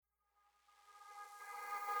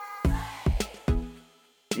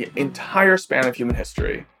the entire span of human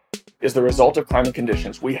history is the result of climate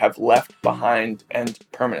conditions we have left behind and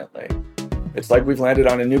permanently. It's like we've landed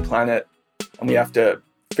on a new planet and we have to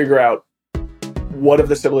figure out what of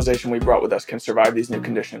the civilization we brought with us can survive these new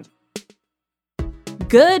conditions.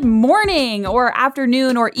 Good morning or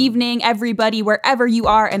afternoon or evening, everybody, wherever you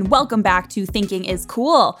are, and welcome back to Thinking is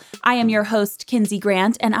Cool. I am your host, Kinsey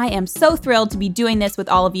Grant, and I am so thrilled to be doing this with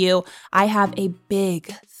all of you. I have a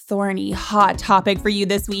big, thorny, hot topic for you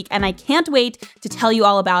this week, and I can't wait to tell you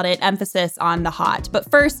all about it, emphasis on the hot.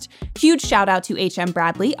 But first, huge shout out to HM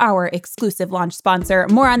Bradley, our exclusive launch sponsor.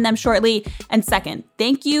 More on them shortly. And second,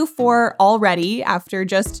 thank you for already, after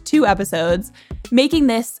just 2 episodes, making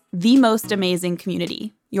this the most amazing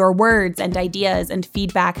community. Your words and ideas and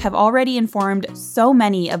feedback have already informed so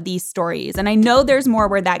many of these stories, and I know there's more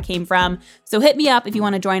where that came from, so hit me up if you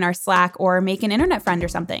want to join our Slack or make an internet friend or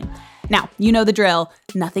something. Now, you know the drill.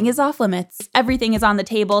 Nothing is off limits. Everything is on the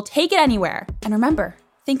table. Take it anywhere. And remember,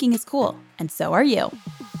 thinking is cool, and so are you.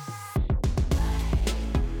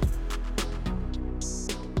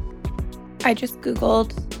 I just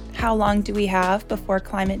Googled, how long do we have before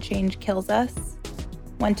climate change kills us?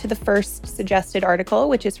 Went to the first suggested article,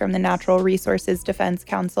 which is from the Natural Resources Defense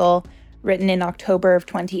Council, written in October of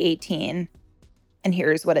 2018. And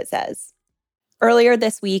here's what it says. Earlier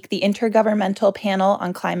this week, the Intergovernmental Panel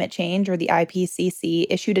on Climate Change, or the IPCC,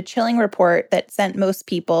 issued a chilling report that sent most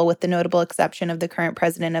people, with the notable exception of the current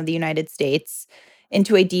president of the United States,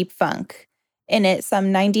 into a deep funk. In it,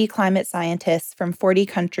 some 90 climate scientists from 40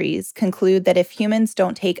 countries conclude that if humans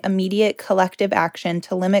don't take immediate collective action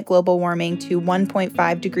to limit global warming to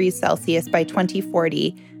 1.5 degrees Celsius by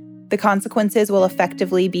 2040, the consequences will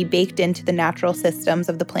effectively be baked into the natural systems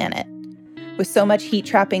of the planet. With so much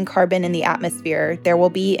heat-trapping carbon in the atmosphere, there will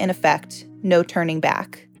be, in effect, no turning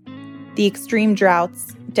back. The extreme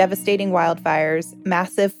droughts, devastating wildfires,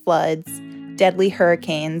 massive floods, deadly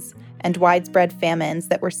hurricanes, and widespread famines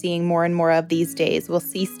that we're seeing more and more of these days will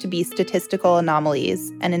cease to be statistical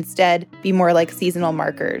anomalies and instead be more like seasonal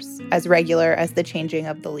markers, as regular as the changing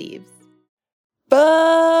of the leaves.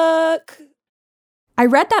 Book! I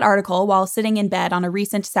read that article while sitting in bed on a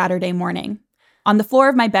recent Saturday morning. On the floor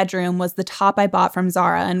of my bedroom was the top I bought from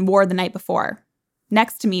Zara and wore the night before.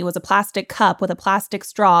 Next to me was a plastic cup with a plastic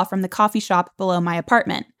straw from the coffee shop below my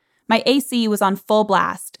apartment. My AC was on full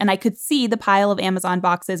blast, and I could see the pile of Amazon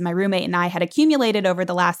boxes my roommate and I had accumulated over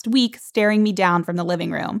the last week staring me down from the living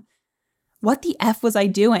room. What the F was I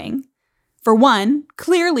doing? For one,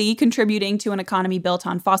 clearly contributing to an economy built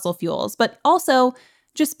on fossil fuels, but also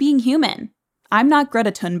just being human. I'm not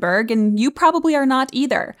Greta Thunberg, and you probably are not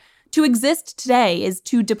either. To exist today is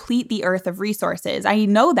to deplete the earth of resources. I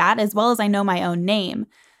know that as well as I know my own name.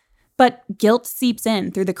 But guilt seeps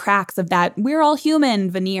in through the cracks of that we're all human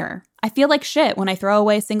veneer. I feel like shit when I throw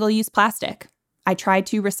away single-use plastic. I try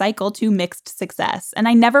to recycle to mixed success, and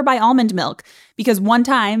I never buy almond milk because one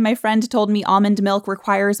time my friend told me almond milk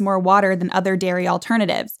requires more water than other dairy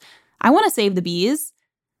alternatives. I want to save the bees.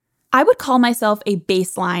 I would call myself a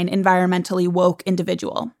baseline environmentally woke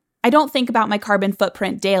individual. I don't think about my carbon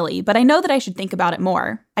footprint daily, but I know that I should think about it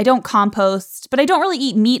more. I don't compost, but I don't really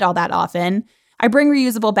eat meat all that often. I bring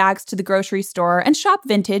reusable bags to the grocery store and shop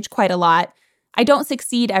vintage quite a lot. I don't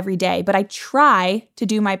succeed every day, but I try to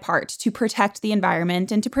do my part to protect the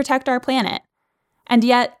environment and to protect our planet. And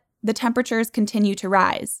yet, the temperatures continue to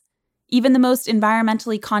rise. Even the most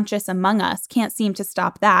environmentally conscious among us can't seem to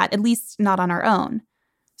stop that, at least not on our own.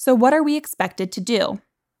 So what are we expected to do?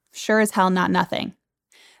 Sure as hell not nothing.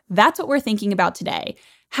 That's what we're thinking about today.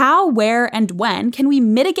 How, where, and when can we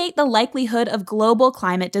mitigate the likelihood of global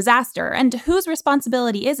climate disaster? And whose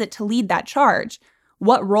responsibility is it to lead that charge?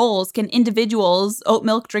 What roles can individuals, oat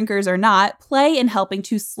milk drinkers or not, play in helping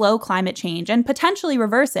to slow climate change and potentially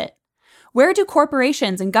reverse it? Where do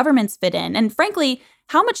corporations and governments fit in? And frankly,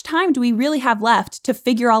 how much time do we really have left to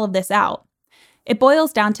figure all of this out? It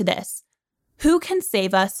boils down to this. Who can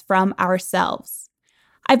save us from ourselves?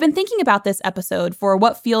 I've been thinking about this episode for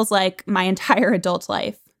what feels like my entire adult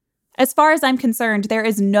life. As far as I'm concerned, there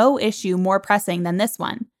is no issue more pressing than this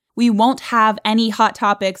one. We won't have any hot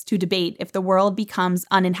topics to debate if the world becomes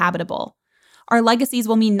uninhabitable. Our legacies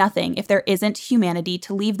will mean nothing if there isn't humanity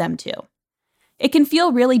to leave them to. It can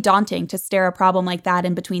feel really daunting to stare a problem like that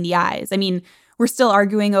in between the eyes. I mean, we're still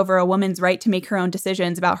arguing over a woman's right to make her own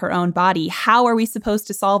decisions about her own body. How are we supposed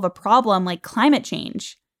to solve a problem like climate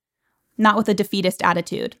change? Not with a defeatist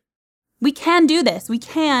attitude. We can do this. We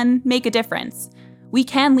can make a difference. We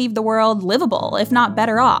can leave the world livable, if not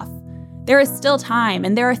better off. There is still time,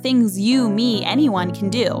 and there are things you, me, anyone can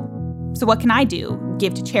do. So what can I do?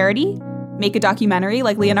 Give to charity? Make a documentary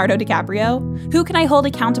like Leonardo DiCaprio? Who can I hold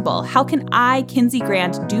accountable? How can I, Kinsey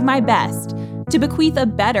Grant, do my best to bequeath a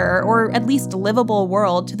better, or at least livable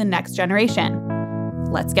world to the next generation?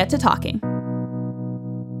 Let's get to talking.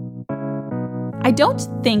 I don't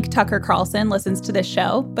think Tucker Carlson listens to this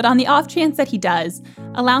show, but on the off chance that he does,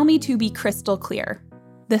 allow me to be crystal clear.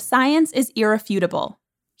 The science is irrefutable.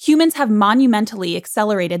 Humans have monumentally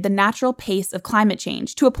accelerated the natural pace of climate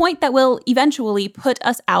change to a point that will eventually put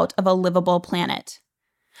us out of a livable planet.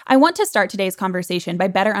 I want to start today's conversation by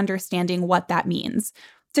better understanding what that means.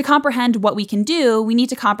 To comprehend what we can do, we need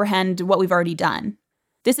to comprehend what we've already done.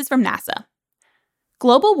 This is from NASA.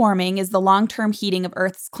 Global warming is the long-term heating of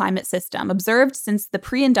Earth's climate system observed since the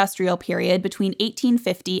pre-industrial period between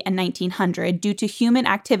 1850 and 1900 due to human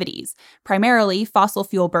activities, primarily fossil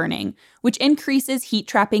fuel burning, which increases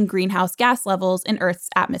heat-trapping greenhouse gas levels in Earth's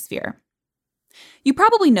atmosphere. You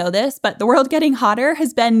probably know this, but the world getting hotter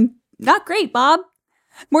has been not great, Bob.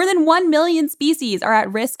 More than 1 million species are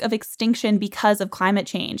at risk of extinction because of climate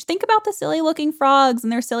change. Think about the silly-looking frogs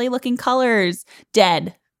and their silly-looking colors.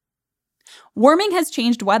 Dead. Warming has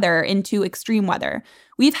changed weather into extreme weather.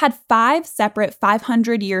 We've had 5 separate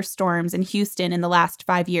 500-year storms in Houston in the last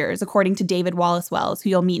 5 years, according to David Wallace Wells, who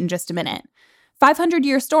you'll meet in just a minute.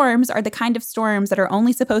 500-year storms are the kind of storms that are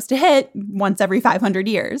only supposed to hit once every 500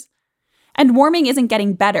 years. And warming isn't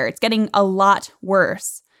getting better, it's getting a lot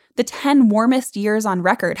worse. The 10 warmest years on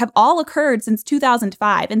record have all occurred since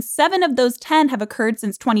 2005, and 7 of those 10 have occurred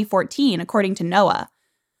since 2014, according to NOAA.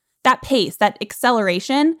 That pace, that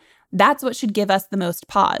acceleration, that's what should give us the most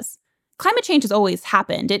pause. Climate change has always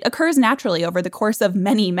happened. It occurs naturally over the course of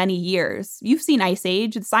many, many years. You've seen Ice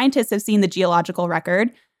Age. Scientists have seen the geological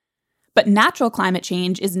record. But natural climate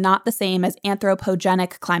change is not the same as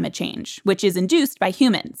anthropogenic climate change, which is induced by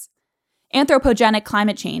humans. Anthropogenic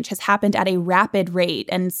climate change has happened at a rapid rate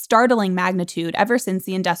and startling magnitude ever since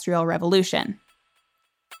the Industrial Revolution.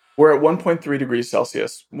 We're at 1.3 degrees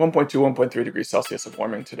Celsius, 1.2, 1.3 degrees Celsius of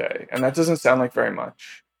warming today. And that doesn't sound like very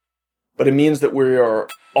much. But it means that we are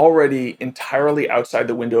already entirely outside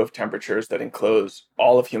the window of temperatures that enclose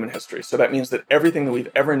all of human history. So that means that everything that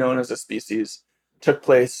we've ever known as a species took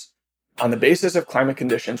place on the basis of climate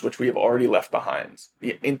conditions which we have already left behind.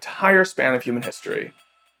 The entire span of human history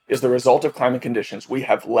is the result of climate conditions we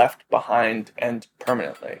have left behind and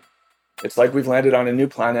permanently. It's like we've landed on a new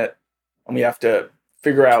planet and we have to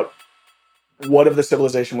figure out what of the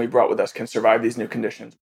civilization we brought with us can survive these new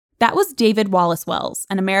conditions. That was David Wallace Wells,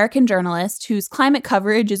 an American journalist whose climate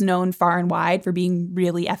coverage is known far and wide for being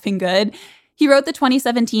really effing good. He wrote the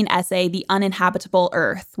 2017 essay, The Uninhabitable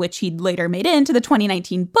Earth, which he'd later made into the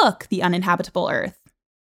 2019 book, The Uninhabitable Earth.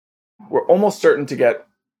 We're almost certain to get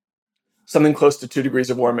something close to 2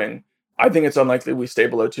 degrees of warming. I think it's unlikely we stay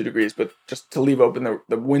below 2 degrees, but just to leave open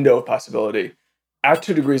the window of possibility, at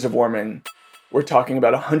 2 degrees of warming, we're talking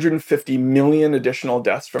about 150 million additional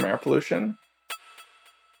deaths from air pollution.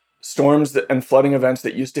 Storms and flooding events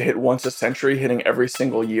that used to hit once a century hitting every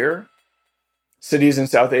single year. Cities in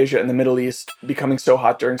South Asia and the Middle East becoming so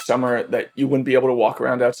hot during summer that you wouldn't be able to walk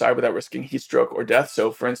around outside without risking heat stroke or death.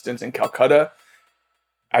 So, for instance, in Calcutta,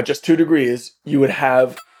 at just 2 degrees, you would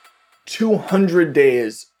have 200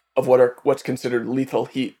 days of what's considered lethal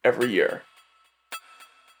heat every year.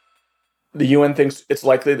 The UN thinks it's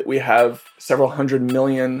likely that we have several 100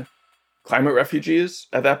 million climate refugees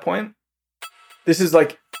at that point. This is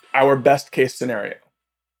like our best case scenario.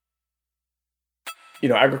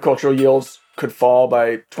 Agricultural yields could fall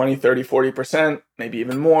by 20, 30, 40%, maybe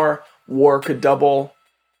even more. War could double.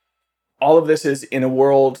 All of this is in a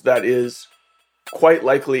world that is quite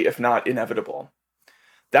likely, if not inevitable.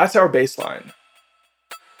 That's our baseline.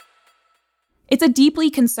 It's a deeply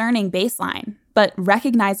concerning baseline, but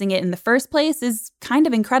recognizing it in the first place is kind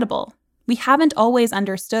of incredible. We haven't always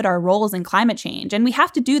understood our roles in climate change, and we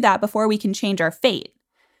have to do that before we can change our fate.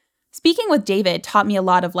 Speaking with David taught me a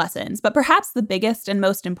lot of lessons, but perhaps the biggest and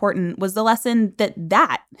most important was the lesson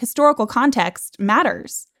that historical context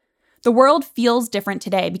matters. The world feels different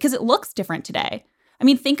today because it looks different today. I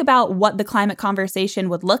mean, think about what the climate conversation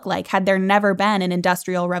would look like had there never been an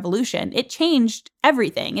industrial revolution. It changed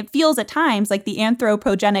everything. It feels at times like the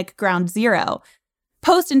anthropogenic ground zero.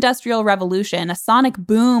 Post-industrial revolution, a sonic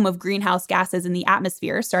boom of greenhouse gases in the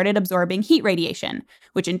atmosphere started absorbing heat radiation,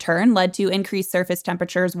 which in turn led to increased surface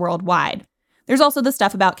temperatures worldwide. There's also the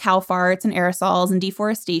stuff about cow farts and aerosols and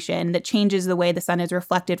deforestation that changes the way the sun is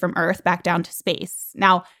reflected from Earth back down to space.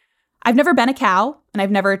 Now, I've never been a cow, and I've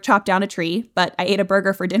never chopped down a tree, but I ate a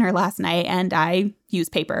burger for dinner last night, and I use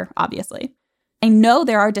paper, obviously. I know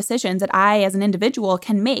there are decisions that I, as an individual,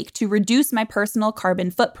 can make to reduce my personal carbon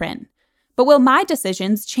footprint. But will my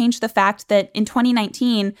decisions change the fact that in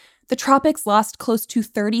 2019, the tropics lost close to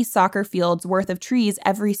 30 soccer fields worth of trees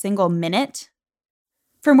every single minute?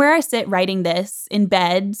 From where I sit writing this, in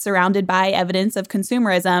bed, surrounded by evidence of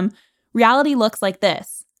consumerism, reality looks like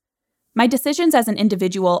this. My decisions as an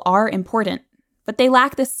individual are important, but they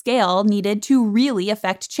lack the scale needed to really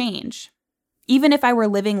affect change. Even if I were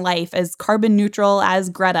living life as carbon neutral as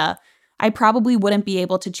Greta, I probably wouldn't be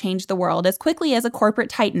able to change the world as quickly as a corporate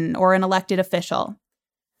titan or an elected official.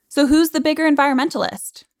 So who's the bigger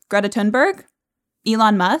environmentalist? Greta Thunberg?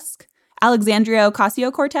 Elon Musk? Alexandria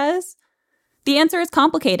Ocasio-Cortez? The answer is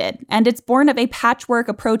complicated, and it's born of a patchwork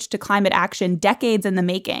approach to climate action decades in the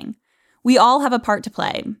making. We all have a part to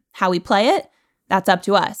play. How we play it? That's up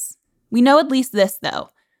to us. We know at least this,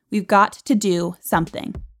 though. We've got to do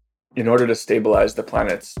something. In order to stabilize the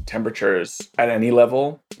planet's temperatures at any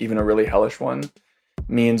level, even a really hellish one,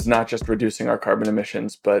 means not just reducing our carbon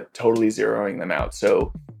emissions, but totally zeroing them out.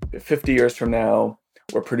 So if 50 years from now,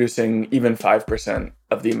 we're producing even 5%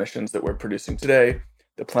 of the emissions that we're producing today,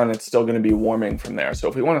 the planet's still going to be warming from there. So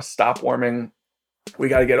if we want to stop warming, we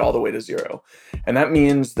got to get all the way to zero. And that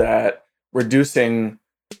means that reducing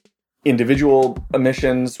individual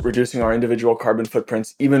emissions, reducing our individual carbon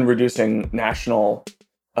footprints, even reducing national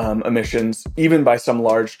emissions, even by some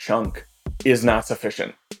large chunk, is not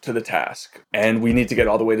sufficient to the task. And we need to get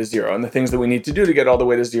all the way to zero. And the things that we need to do to get all the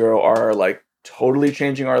way to zero are like totally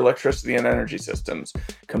changing our electricity and energy systems,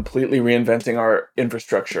 completely reinventing our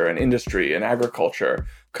infrastructure and industry and agriculture,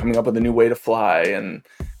 coming up with a new way to fly and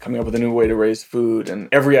coming up with a new way to raise food. And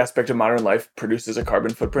every aspect of modern life produces a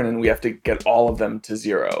carbon footprint, and we have to get all of them to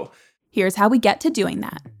zero. Here's how we get to doing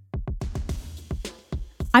that.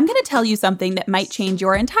 I'm going to tell you something that might change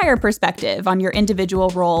your entire perspective on your individual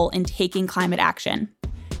role in taking climate action.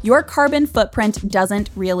 Your carbon footprint doesn't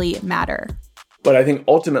really matter. But I think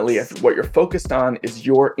ultimately, if what you're focused on is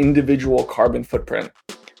your individual carbon footprint,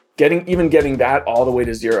 getting that all the way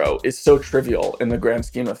to zero is so trivial in the grand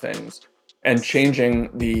scheme of things. And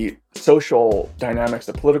changing the social dynamics,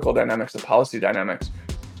 the political dynamics, the policy dynamics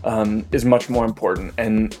is much more important.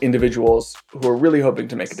 And individuals who are really hoping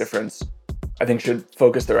to make a difference, I think, should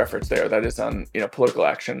focus their efforts there. That is on, political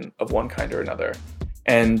action of one kind or another.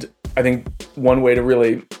 And I think one way to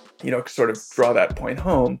really, sort of draw that point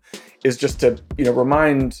home is just to,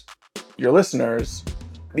 remind your listeners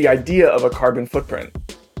the idea of a carbon footprint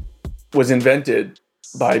was invented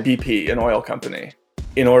by BP, an oil company,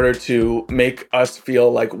 in order to make us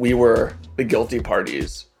feel like we were the guilty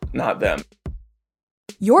parties, not them.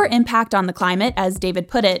 Your impact on the climate, as David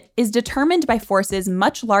put it, is determined by forces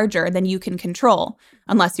much larger than you can control,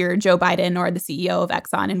 unless you're Joe Biden or the CEO of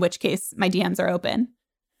Exxon, in which case my DMs are open.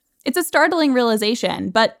 It's a startling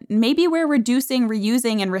realization, but maybe we're reducing,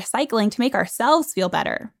 reusing, and recycling to make ourselves feel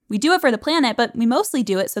better. We do it for the planet, but we mostly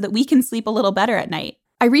do it so that we can sleep a little better at night.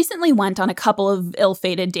 I recently went on a couple of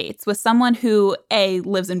ill-fated dates with someone who, A,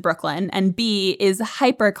 lives in Brooklyn, and B, is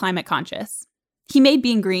hyper climate conscious. He made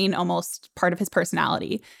being green almost part of his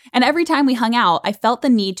personality, and every time we hung out, I felt the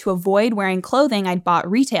need to avoid wearing clothing I'd bought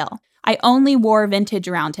retail. I only wore vintage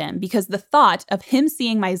around him because the thought of him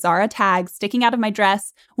seeing my Zara tag sticking out of my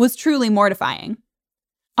dress was truly mortifying.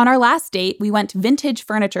 On our last date, we went vintage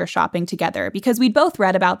furniture shopping together because we'd both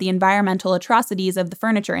read about the environmental atrocities of the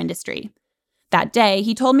furniture industry. That day,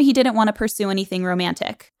 he told me he didn't want to pursue anything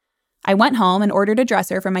romantic. I went home and ordered a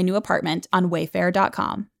dresser for my new apartment on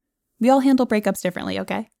Wayfair.com. We all handle breakups differently,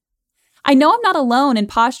 okay? I know I'm not alone in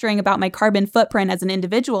posturing about my carbon footprint as an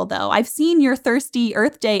individual, though. I've seen your thirsty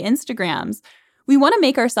Earth Day Instagrams. We want to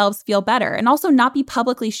make ourselves feel better and also not be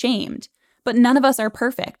publicly shamed. But none of us are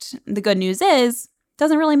perfect. The good news is, it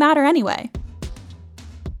doesn't really matter anyway.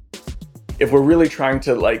 If we're really trying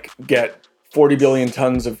to get 40 billion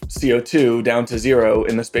tons of CO2 down to zero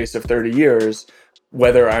in the space of 30 years,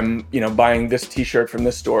 whether I'm, buying this t-shirt from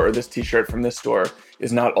this store or this t-shirt from this store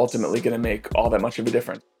is not ultimately going to make all that much of a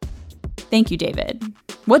difference. Thank you, David.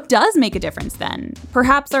 What does make a difference then?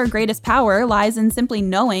 Perhaps our greatest power lies in simply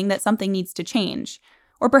knowing that something needs to change.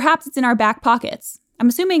 Or perhaps it's in our back pockets. I'm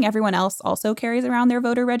assuming everyone else also carries around their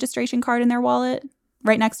voter registration card in their wallet,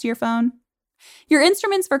 right next to your phone. Your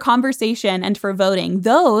instruments for conversation and for voting,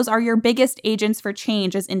 those are your biggest agents for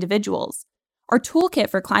change as individuals. Our toolkit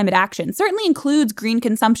for climate action certainly includes green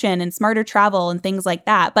consumption and smarter travel and things like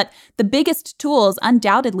that, but the biggest tools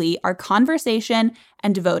undoubtedly are conversation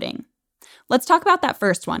and voting. Let's talk about that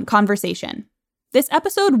first one, conversation. This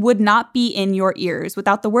episode would not be in your ears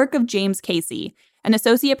without the work of James Casey, an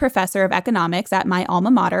associate professor of economics at my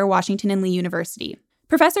alma mater, Washington and Lee University.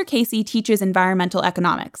 Professor Casey teaches environmental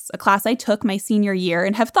economics, a class I took my senior year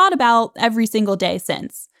and have thought about every single day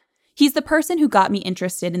since. He's the person who got me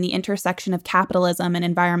interested in the intersection of capitalism and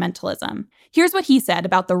environmentalism. Here's what he said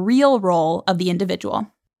about the real role of the individual.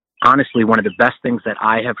 Honestly, one of the best things that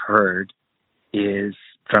I have heard is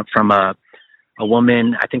from a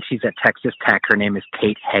woman, I think she's at Texas Tech. Her name is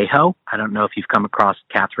Kate Hayhoe. I don't know if you've come across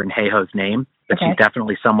Katherine Hayhoe's name, but She's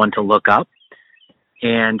definitely someone to look up.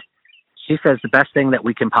 And she says the best thing that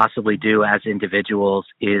we can possibly do as individuals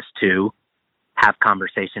is to have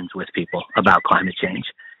conversations with people about climate change.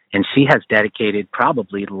 And she has dedicated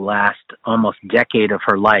probably the last almost decade of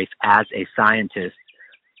her life as a scientist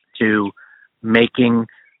to making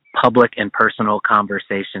public and personal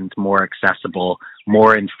conversations more accessible,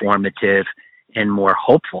 more informative, and more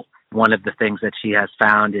hopeful. One of the things that she has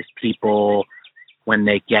found is people, when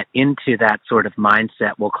they get into that sort of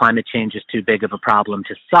mindset, well, climate change is too big of a problem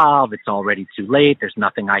to solve. It's already too late. There's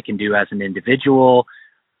nothing I can do as an individual.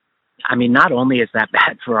 I mean, not only is that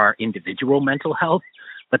bad for our individual mental health,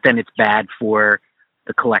 but then it's bad for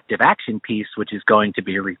the collective action piece, which is going to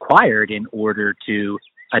be required in order to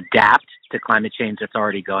adapt to climate change that's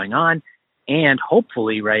already going on and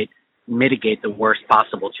hopefully, mitigate the worst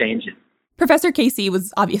possible changes. Professor Casey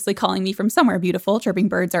was obviously calling me from somewhere beautiful. Chirping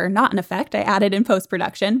birds are not in effect. I added in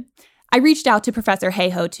post-production. I reached out to Professor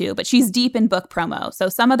Hayhoe too, but she's deep in book promo, so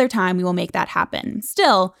some other time we will make that happen.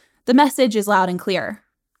 Still, the message is loud and clear.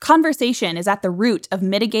 Conversation is at the root of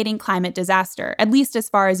mitigating climate disaster, at least as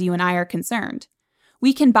far as you and I are concerned.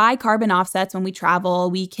 We can buy carbon offsets when we travel,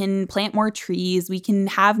 we can plant more trees, we can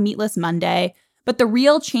have Meatless Monday, but the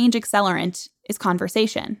real change accelerant is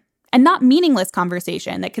conversation. And not meaningless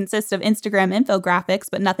conversation that consists of Instagram infographics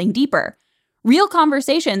but nothing deeper. Real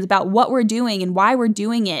conversations about what we're doing and why we're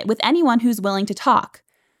doing it with anyone who's willing to talk.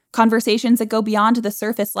 Conversations that go beyond the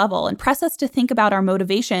surface level and press us to think about our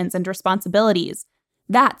motivations and responsibilities.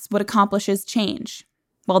 That's what accomplishes change.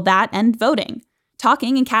 Well, that and voting.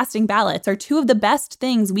 Talking and casting ballots are two of the best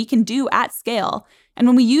things we can do at scale. And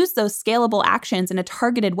when we use those scalable actions in a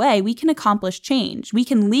targeted way, we can accomplish change. We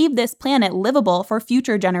can leave this planet livable for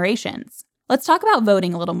future generations. Let's talk about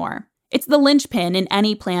voting a little more. It's the linchpin in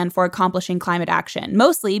any plan for accomplishing climate action,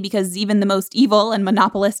 mostly because even the most evil and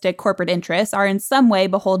monopolistic corporate interests are in some way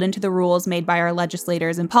beholden to the rules made by our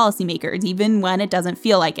legislators and policymakers, even when it doesn't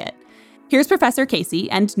feel like it. Here's Professor Casey,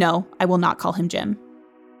 and no, I will not call him Jim.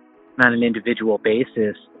 On an individual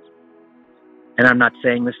basis, and I'm not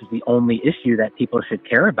saying this is the only issue that people should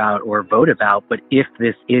care about or vote about, but if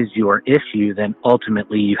this is your issue, then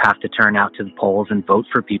ultimately you have to turn out to the polls and vote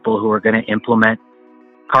for people who are going to implement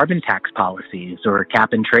carbon tax policies or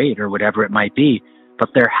cap and trade or whatever it might be. But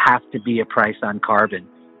there has to be a price on carbon.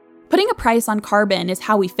 Putting a price on carbon is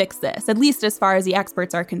how we fix this, at least as far as the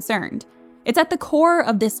experts are concerned. It's at the core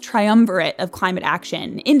of this triumvirate of climate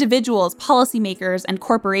action: individuals, policymakers, and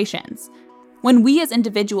corporations. When we as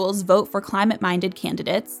individuals vote for climate-minded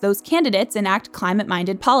candidates, those candidates enact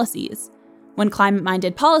climate-minded policies. When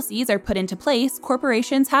climate-minded policies are put into place,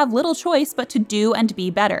 corporations have little choice but to do and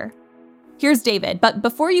be better. Here's David, but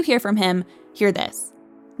before you hear from him, hear this.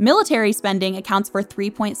 Military spending accounts for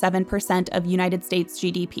 3.7% of United States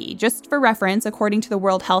GDP. Just for reference, according to the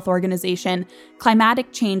World Health Organization,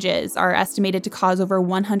 climatic changes are estimated to cause over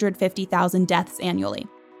 150,000 deaths annually.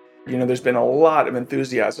 There's been a lot of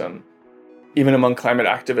enthusiasm, even among climate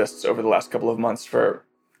activists over the last couple of months, for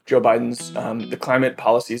Joe Biden's the climate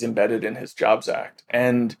policies embedded in his Jobs Act.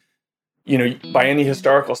 And, by any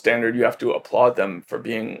historical standard, you have to applaud them for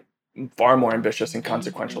being far more ambitious and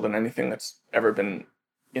consequential than anything that's ever been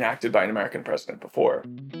enacted by an American president before.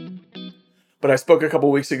 But I spoke a couple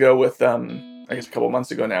weeks ago with, a couple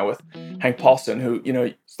months ago now, with Hank Paulson, who,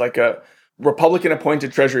 is like a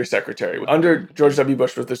Republican-appointed Treasury Secretary. Under George W.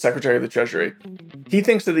 Bush was the Secretary of the Treasury. He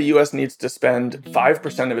thinks that the U.S. needs to spend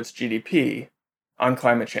 5% of its GDP on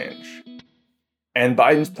climate change. And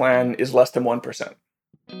Biden's plan is less than 1%.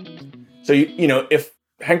 So, if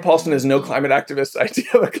Hank Paulson is no climate activist, I do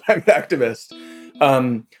have a climate activist.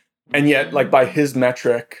 And yet, by his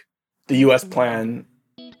metric, the U.S. plan,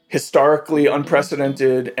 historically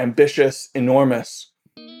unprecedented, ambitious, enormous,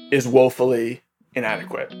 is woefully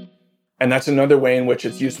inadequate. And that's another way in which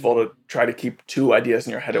it's useful to try to keep two ideas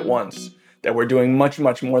in your head at once, that we're doing much,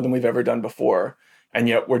 much more than we've ever done before, and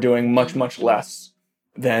yet we're doing much, much less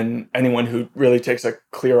than anyone who really takes a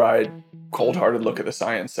clear-eyed, cold-hearted look at the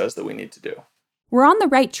science says that we need to do. We're on the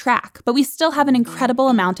right track, but we still have an incredible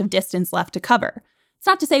amount of distance left to cover. It's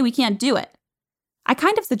not to say we can't do it. I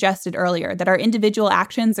kind of suggested earlier that our individual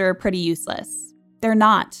actions are pretty useless. They're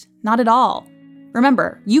not at all.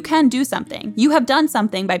 Remember, you can do something. You have done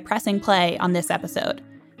something by pressing play on this episode.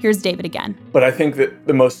 Here's David again. But I think that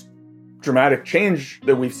the most dramatic change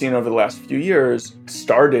that we've seen over the last few years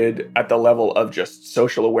started at the level of just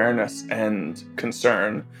social awareness and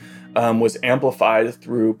concern, was amplified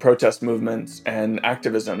through protest movements and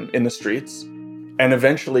activism in the streets, and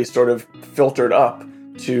eventually sort of filtered up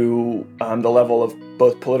to the level of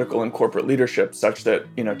both political and corporate leadership, such that,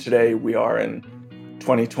 today we are in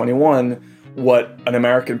 2021, what an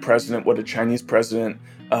American president, what a Chinese president,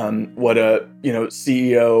 what a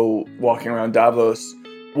CEO walking around Davos,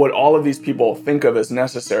 what all of these people think of as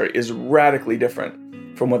necessary is radically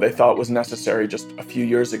different from what they thought was necessary just a few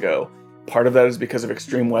years ago. Part of that is because of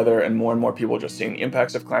extreme weather and more people just seeing the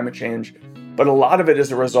impacts of climate change. But a lot of it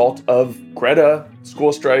is a result of Greta,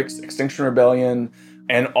 school strikes, Extinction Rebellion,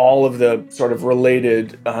 and all of the sort of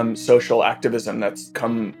related social activism that's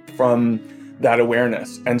come from that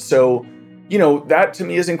awareness. And so, that to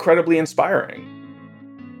me is incredibly inspiring.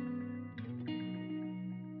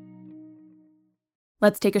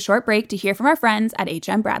 Let's take a short break to hear from our friends at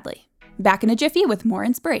HM Bradley. Back in a jiffy with more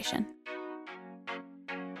inspiration.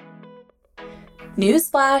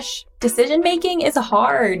 Newsflash, decision-making is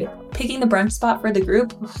hard. Picking the brunch spot for the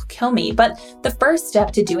group will kill me, but the first step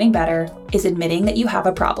to doing better is admitting that you have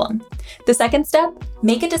a problem. The second step,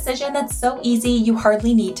 make a decision that's so easy you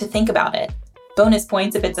hardly need to think about it. Bonus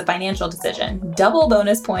points if it's a financial decision. Double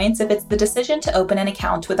bonus points if it's the decision to open an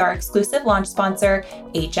account with our exclusive launch sponsor,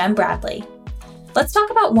 HM Bradley. Let's talk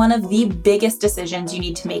about one of the biggest decisions you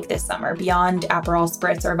need to make this summer beyond Aperol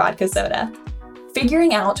Spritz or vodka soda.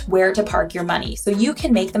 Figuring out where to park your money so you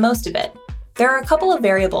can make the most of it. There are a couple of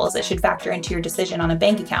variables that should factor into your decision on a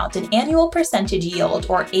bank account, and annual percentage yield,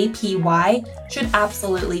 or APY, should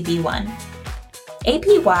absolutely be one.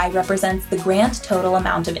 APY represents the grand total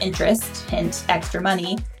amount of interest, hint, extra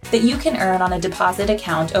money, that you can earn on a deposit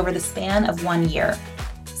account over the span of 1 year.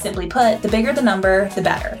 Simply put, the bigger the number, the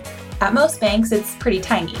better. At most banks, it's pretty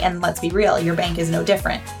tiny, and let's be real, your bank is no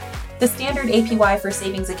different. The standard APY for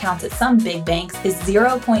savings accounts at some big banks is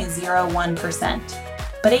 0.01%.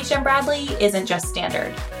 But HM Bradley isn't just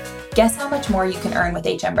standard. Guess how much more you can earn with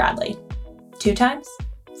HM Bradley? 2 times?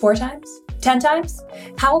 4 times? 10 times?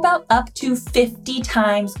 How about up to 50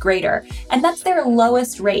 times greater? And that's their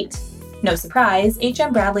lowest rate. No surprise,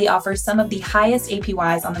 HM Bradley offers some of the highest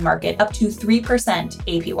APYs on the market, up to 3%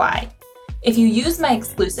 APY. If you use my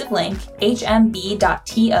exclusive link,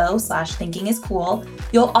 hmb.to/thinkingiscool,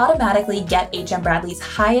 you'll automatically get HM Bradley's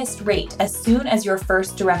highest rate as soon as your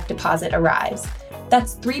first direct deposit arrives.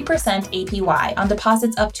 That's 3% APY on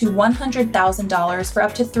deposits up to $100,000 for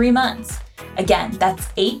up to 3 months. Again, that's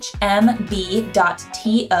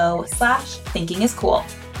hmb.to/thinkingiscool.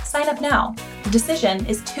 Sign up now. The decision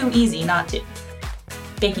is too easy not to.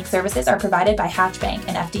 Banking services are provided by Hatch Bank,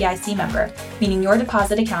 an FDIC member, meaning your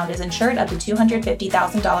deposit account is insured up to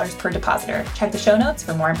 $250,000 per depositor. Check the show notes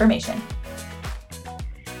for more information.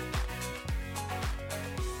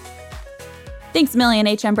 Thanks a million,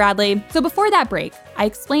 HM Bradley. So before that break, I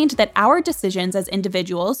explained that our decisions as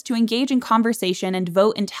individuals to engage in conversation and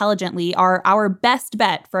vote intelligently are our best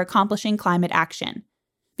bet for accomplishing climate action.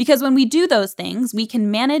 Because when we do those things, we can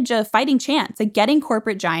manage a fighting chance at getting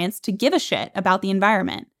corporate giants to give a shit about the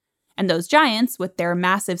environment. And those giants, with their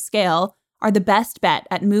massive scale, are the best bet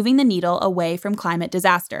at moving the needle away from climate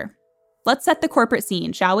disaster. Let's set the corporate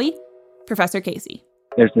scene, shall we? Professor Casey.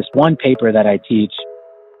 There's this one paper that I teach.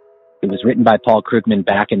 It was written by Paul Krugman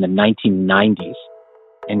back in the 1990s.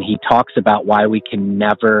 And he talks about why we can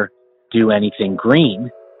never do anything green.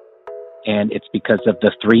 And it's because of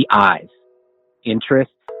the 3 I's: interest,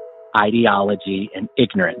 ideology, and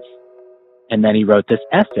ignorance. And then he wrote this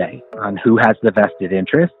essay on who has the vested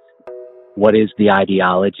interests, what is the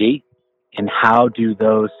ideology, and how do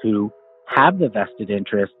those who have the vested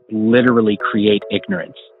interest literally create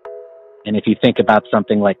ignorance. And if you think about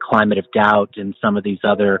something like Climate of Doubt and some of these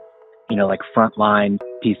other, like frontline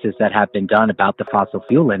pieces that have been done about the fossil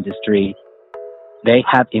fuel industry, they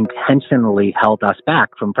have intentionally held us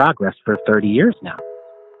back from progress for 30 years now,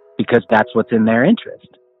 because that's what's in their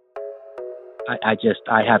interest. I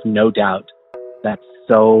have no doubt that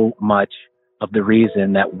so much of the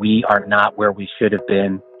reason that we are not where we should have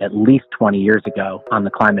been at least 20 years ago on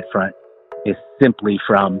the climate front is simply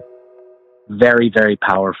from very, very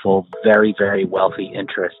powerful, very, very wealthy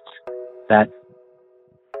interests that,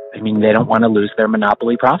 they don't want to lose their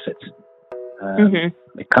monopoly profits.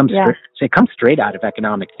 It comes straight out of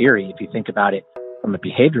economic theory if you think about it from a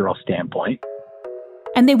behavioral standpoint.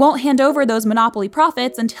 And they won't hand over those monopoly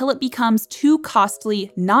profits until it becomes too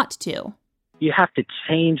costly not to. You have to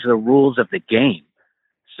change the rules of the game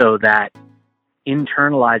so that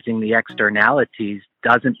internalizing the externalities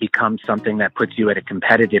doesn't become something that puts you at a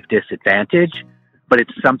competitive disadvantage but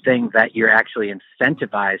it's something that you're actually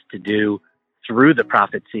incentivized to do through the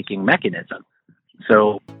profit-seeking mechanism.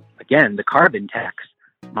 So again, the carbon tax,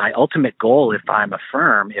 my ultimate goal if I'm a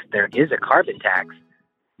firm, if there is a carbon tax,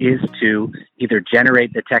 is to either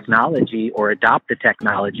generate the technology or adopt the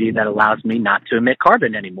technology that allows me not to emit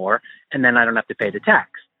carbon anymore, and then I don't have to pay the tax,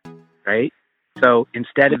 right? So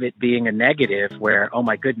instead of it being a negative where, oh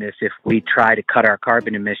my goodness, if we try to cut our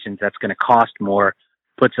carbon emissions, that's going to cost more,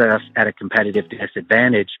 puts us at a competitive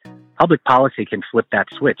disadvantage, public policy can flip that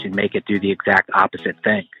switch and make it do the exact opposite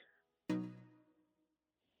thing.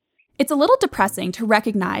 It's a little depressing to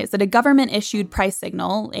recognize that a government-issued price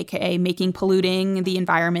signal, aka making polluting the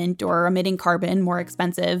environment or emitting carbon more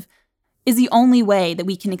expensive, is the only way that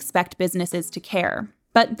we can expect businesses to care.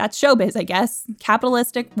 But that's showbiz, I guess.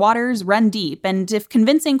 Capitalistic waters run deep, and if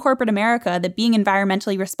convincing corporate America that being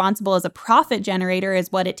environmentally responsible as a profit generator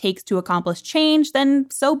is what it takes to accomplish change, then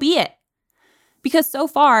so be it. Because so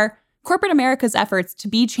far, corporate America's efforts to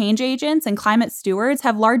be change agents and climate stewards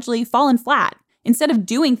have largely fallen flat. Instead of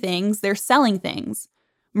doing things, they're selling things,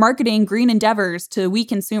 marketing green endeavors to we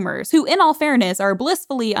consumers, who, in all fairness, are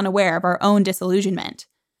blissfully unaware of our own disillusionment.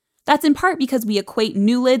 That's in part because we equate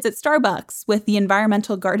new lids at Starbucks with the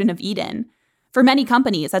environmental Garden of Eden. For many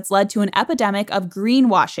companies, that's led to an epidemic of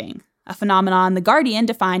greenwashing, a phenomenon The Guardian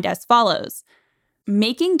defined as follows: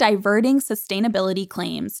 making diverting sustainability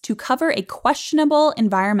claims to cover a questionable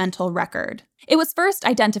environmental record. It was first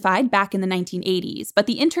identified back in the 1980s, but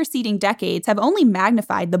the interceding decades have only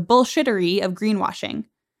magnified the bullshittery of greenwashing.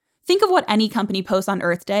 Think of what any company posts on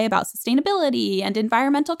Earth Day about sustainability and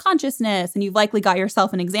environmental consciousness, and you've likely got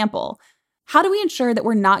yourself an example. How do we ensure that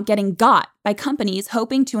we're not getting got by companies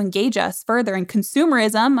hoping to engage us further in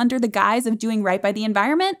consumerism under the guise of doing right by the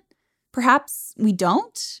environment? Perhaps we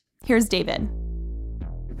don't? Here's David.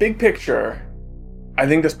 Big picture, I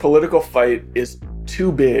think this political fight is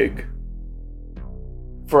too big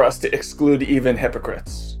for us to exclude even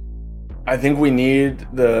hypocrites. I think we need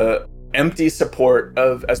the empty support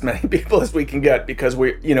of as many people as we can get because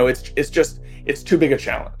it's too big a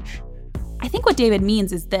challenge. I think what David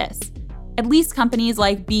means is this. At least companies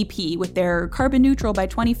like BP with their carbon neutral by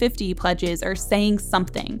 2050 pledges are saying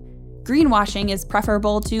something. Greenwashing is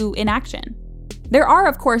preferable to inaction. There are,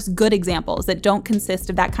 of course, good examples that don't consist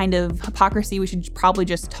of that kind of hypocrisy we should probably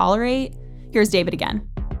just tolerate. Here's David again.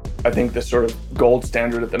 I think the sort of gold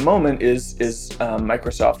standard at the moment is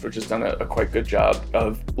Microsoft, which has done a quite good job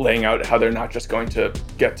of laying out how they're not just going to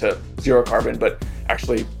get to zero carbon, but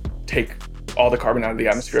actually take all the carbon out of the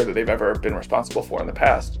atmosphere that they've ever been responsible for in the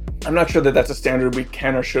past. I'm not sure that that's a standard we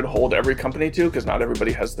can or should hold every company to, because not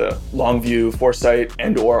everybody has the long view, foresight,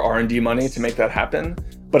 and or R&D money to make that happen.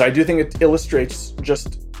 But I do think it illustrates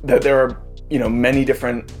just that there are, many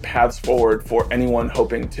different paths forward for anyone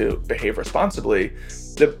hoping to behave responsibly.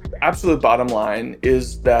 The absolute bottom line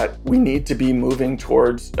is that we need to be moving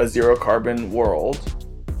towards a zero carbon world,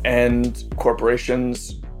 and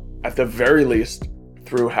corporations, at the very least,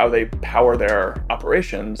 through how they power their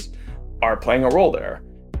operations, are playing a role there.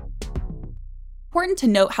 Important to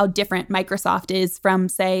note how different Microsoft is from,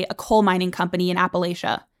 say, a coal mining company in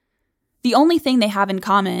Appalachia. The only thing they have in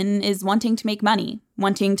common is wanting to make money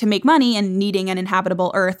and needing an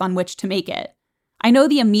inhabitable Earth on which to make it. I know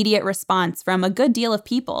the immediate response from a good deal of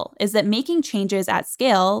people is that making changes at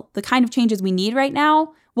scale, the kind of changes we need right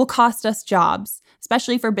now, will cost us jobs,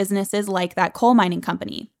 especially for businesses like that coal mining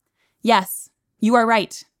company. Yes, you are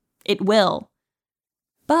right. It will.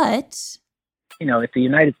 But if the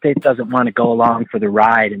United States doesn't want to go along for the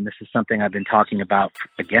ride, and this is something I've been talking about,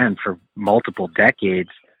 again, for multiple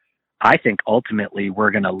decades, I think ultimately we're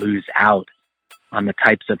going to lose out on the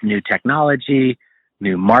types of new technology,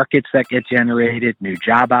 new markets that get generated, new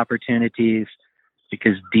job opportunities,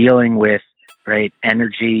 because dealing with,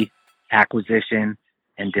 energy acquisition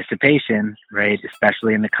and dissipation,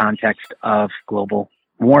 especially in the context of global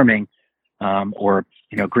warming or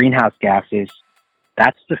greenhouse gases,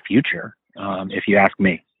 that's the future. If you ask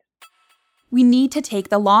me. We need to take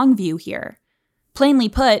the long view here. Plainly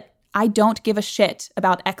put, I don't give a shit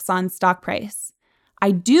about Exxon's stock price.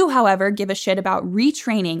 I do, however, give a shit about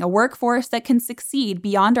retraining a workforce that can succeed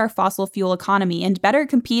beyond our fossil fuel economy and better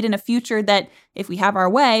compete in a future that, if we have our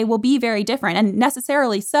way, will be very different, and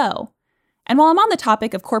necessarily so. And while I'm on the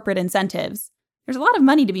topic of corporate incentives, there's a lot of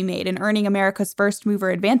money to be made in earning America's first mover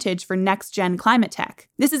advantage for next-gen climate tech.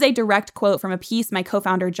 This is a direct quote from a piece my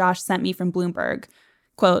co-founder Josh sent me from Bloomberg.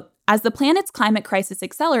 Quote, "As the planet's climate crisis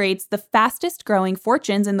accelerates, the fastest growing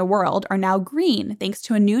fortunes in the world are now green, thanks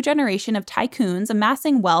to a new generation of tycoons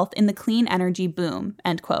amassing wealth in the clean energy boom."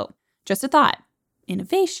 End quote. Just a thought.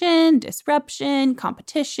 Innovation, disruption,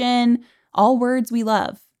 competition, all words we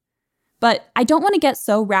love. But I don't want to get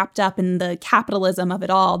so wrapped up in the capitalism of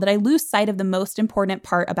it all that I lose sight of the most important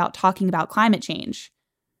part about talking about climate change.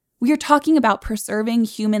 We are talking about preserving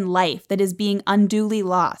human life that is being unduly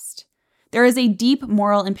lost. There is a deep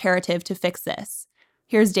moral imperative to fix this.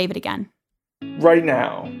 Here's David again. Right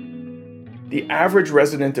now, the average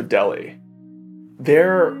resident of Delhi,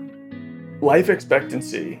 their life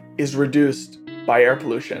expectancy is reduced by air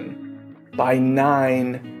pollution by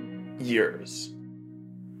 9 years.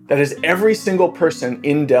 That is, every single person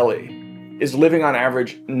in Delhi is living on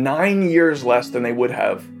average 9 years less than they would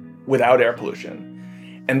have without air pollution.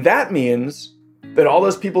 And that means that all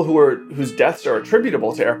those people whose deaths are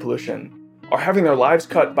attributable to air pollution are having their lives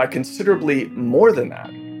cut by considerably more than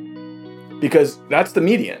that. Because that's the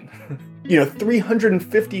median.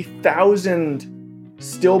 350,000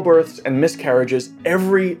 stillbirths and miscarriages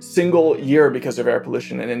every single year because of air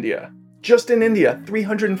pollution in India. Just in India,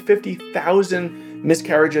 350,000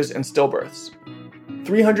 miscarriages and stillbirths.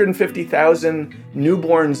 350,000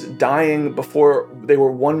 newborns dying before they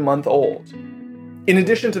were 1 month old, in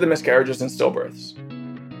addition to the miscarriages and stillbirths.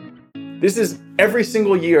 This is every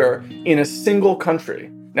single year in a single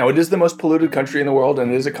country. Now, it is the most polluted country in the world,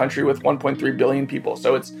 and it is a country with 1.3 billion people.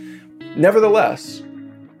 So it's, nevertheless,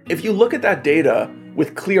 if you look at that data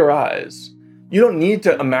with clear eyes, you don't need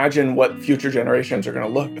to imagine what future generations are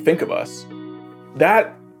going to think of us.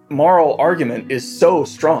 That moral argument is so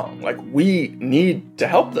strong. Like, we need to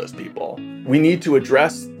help those people. We need to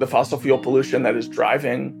address the fossil fuel pollution that is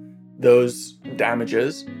driving those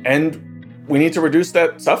damages, and we need to reduce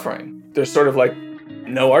that suffering. There's sort of like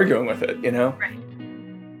no arguing with it, Right.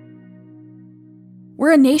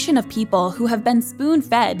 We're a nation of people who have been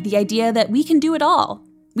spoon-fed the idea that we can do it all.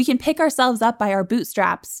 We can pick ourselves up by our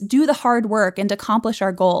bootstraps, do the hard work, and accomplish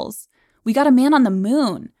our goals. We got a man on the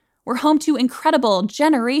moon. We're home to incredible,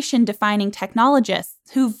 generation-defining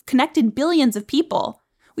technologists who've connected billions of people.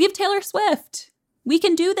 We have Taylor Swift. We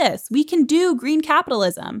can do this. We can do green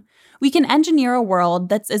capitalism. We can engineer a world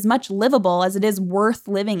that's as much livable as it is worth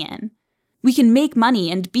living in. We can make money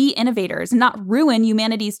and be innovators and not ruin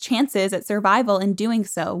humanity's chances at survival in doing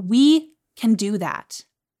so. We can do that.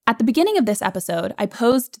 At the beginning of this episode, I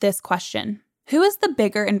posed this question. Who is the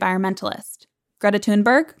bigger environmentalist? Greta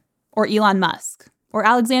Thunberg or Elon Musk or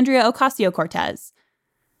Alexandria Ocasio-Cortez?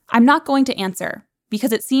 I'm not going to answer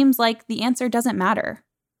because it seems like the answer doesn't matter.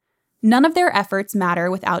 None of their efforts matter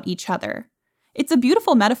without each other. It's a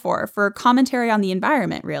beautiful metaphor for commentary on the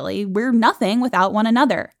environment, really. We're nothing without one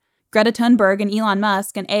another. Greta Thunberg and Elon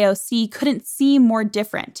Musk and AOC couldn't seem more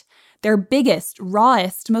different. Their biggest,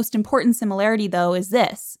 rawest, most important similarity, though, is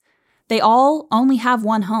this. They all only have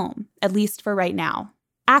one home, at least for right now.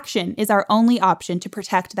 Action is our only option to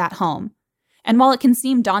protect that home. And while it can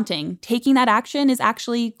seem daunting, taking that action is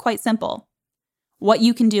actually quite simple. What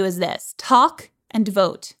you can do is this: talk and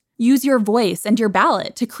vote. Use your voice and your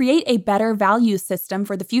ballot to create a better values system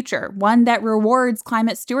for the future, one that rewards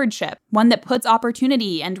climate stewardship, one that puts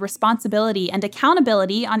opportunity and responsibility and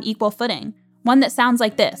accountability on equal footing, one that sounds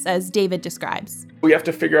like this, as David describes. We have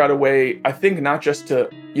to figure out a way, I think, not just to,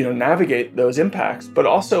 navigate those impacts, but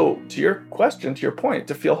also, to your question, to your point,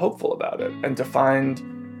 to feel hopeful about it and to find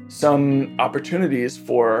some opportunities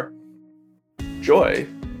for joy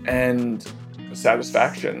and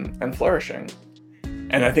satisfaction and flourishing.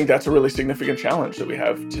 And I think that's a really significant challenge that we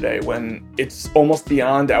have today, when it's almost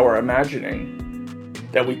beyond our imagining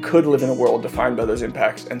that we could live in a world defined by those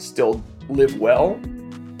impacts and still live well.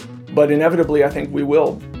 But inevitably, I think we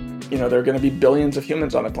will. There are going to be billions of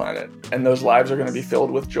humans on the planet, and those lives are going to be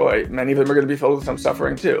filled with joy. Many of them are going to be filled with some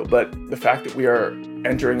suffering too. But the fact that we are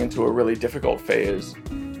entering into a really difficult phase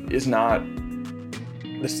is not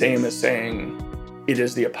the same as saying it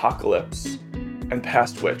is the apocalypse, and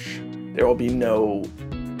past which there will be no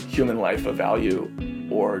human life of value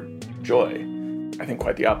or joy. I think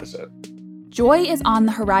quite the opposite. Joy is on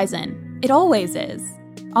the horizon. It always is.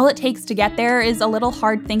 All it takes to get there is a little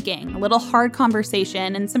hard thinking, a little hard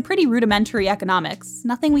conversation, and some pretty rudimentary economics.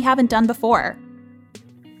 Nothing we haven't done before.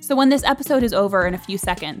 So when this episode is over in a few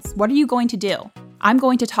seconds, what are you going to do? I'm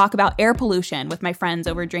going to talk about air pollution with my friends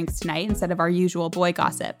over drinks tonight instead of our usual boy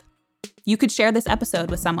gossip. You could share this episode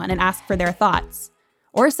with someone and ask for their thoughts.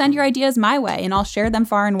 Or send your ideas my way and I'll share them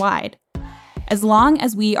far and wide. As long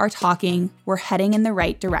as we are talking, we're heading in the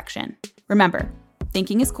right direction. Remember,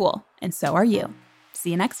 thinking is cool, and so are you.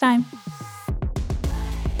 See you next time.